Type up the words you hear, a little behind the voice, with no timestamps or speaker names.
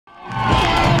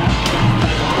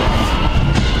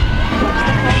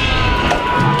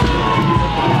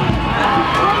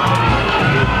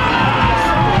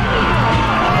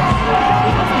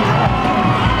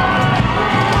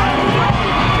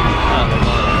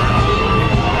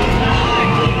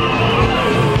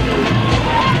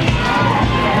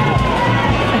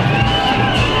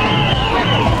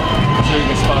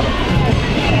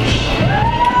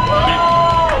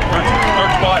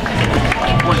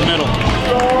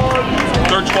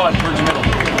squad towards the middle.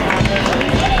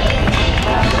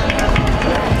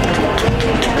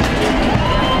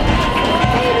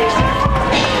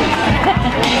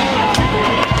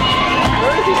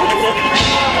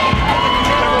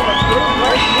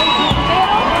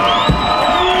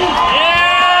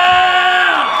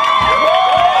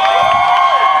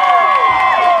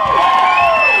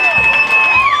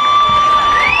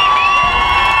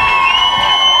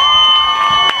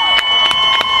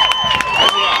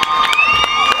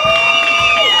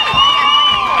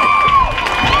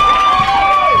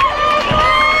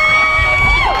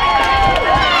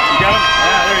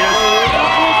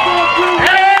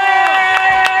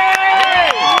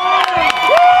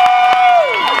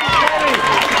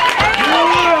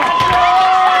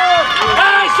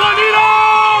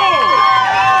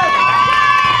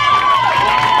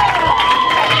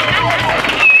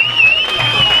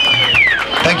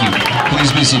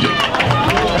 Please be seated.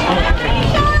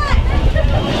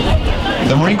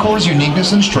 The Marine Corps'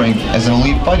 uniqueness and strength as an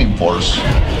elite fighting force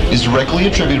is directly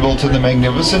attributable to the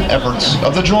magnificent efforts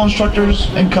of the drill instructors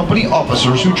and company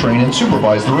officers who train and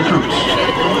supervise the recruits.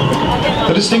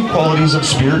 The distinct qualities of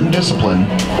spirit and discipline,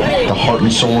 the heart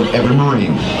and soul of every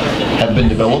Marine, have been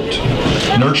developed,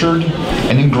 nurtured,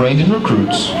 and ingrained in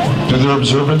recruits through their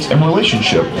observance and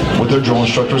relationship with their drill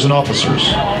instructors and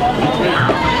officers.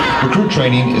 Recruit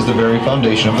training is the very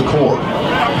foundation of the Corps.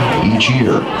 Each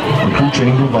year, recruit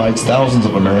training provides thousands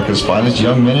of America's finest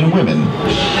young men and women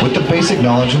with the basic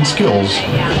knowledge and skills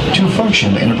to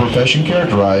function in a profession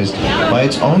characterized by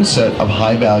its own set of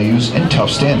high values and tough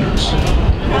standards.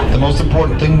 The most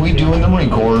important thing we do in the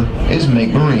Marine Corps is make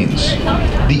Marines.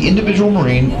 The individual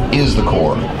Marine is the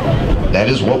Corps. That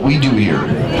is what we do here.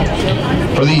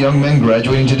 For the young men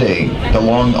graduating today, the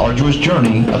long, arduous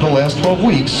journey of the last 12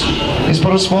 weeks is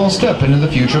but a small step into the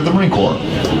future of the Marine Corps.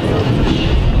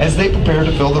 As they prepare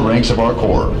to fill the ranks of our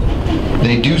Corps,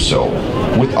 they do so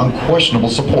with unquestionable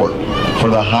support for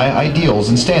the high ideals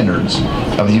and standards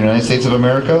of the United States of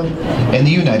America and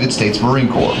the United States Marine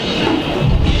Corps.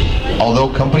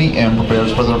 Although Company M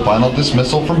prepares for their final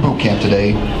dismissal from boot camp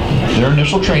today, their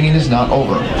initial training is not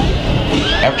over.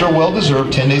 After a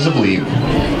well-deserved 10 days of leave,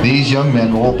 these young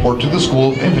men will report to the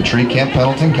School of Infantry, Camp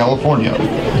Pendleton, California,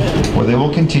 where they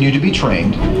will continue to be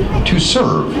trained to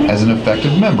serve as an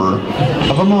effective member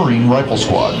of a Marine rifle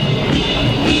squad.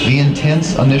 The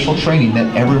intense initial training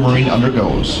that every Marine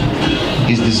undergoes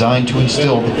is designed to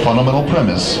instill the fundamental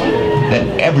premise that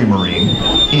every Marine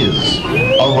is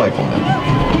a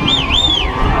rifleman.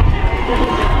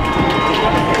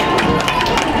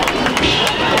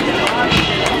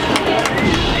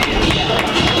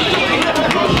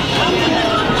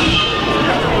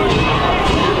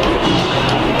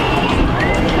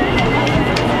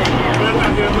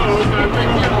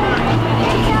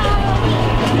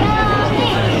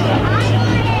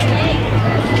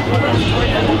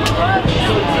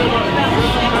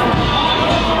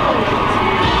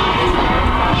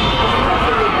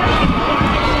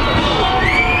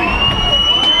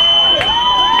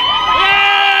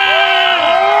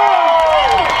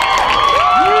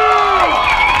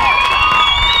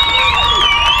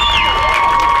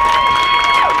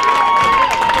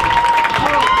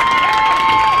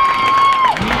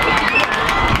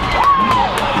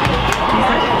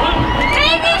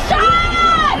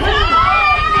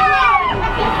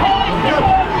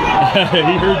 He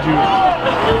heard you.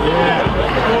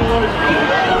 Yeah.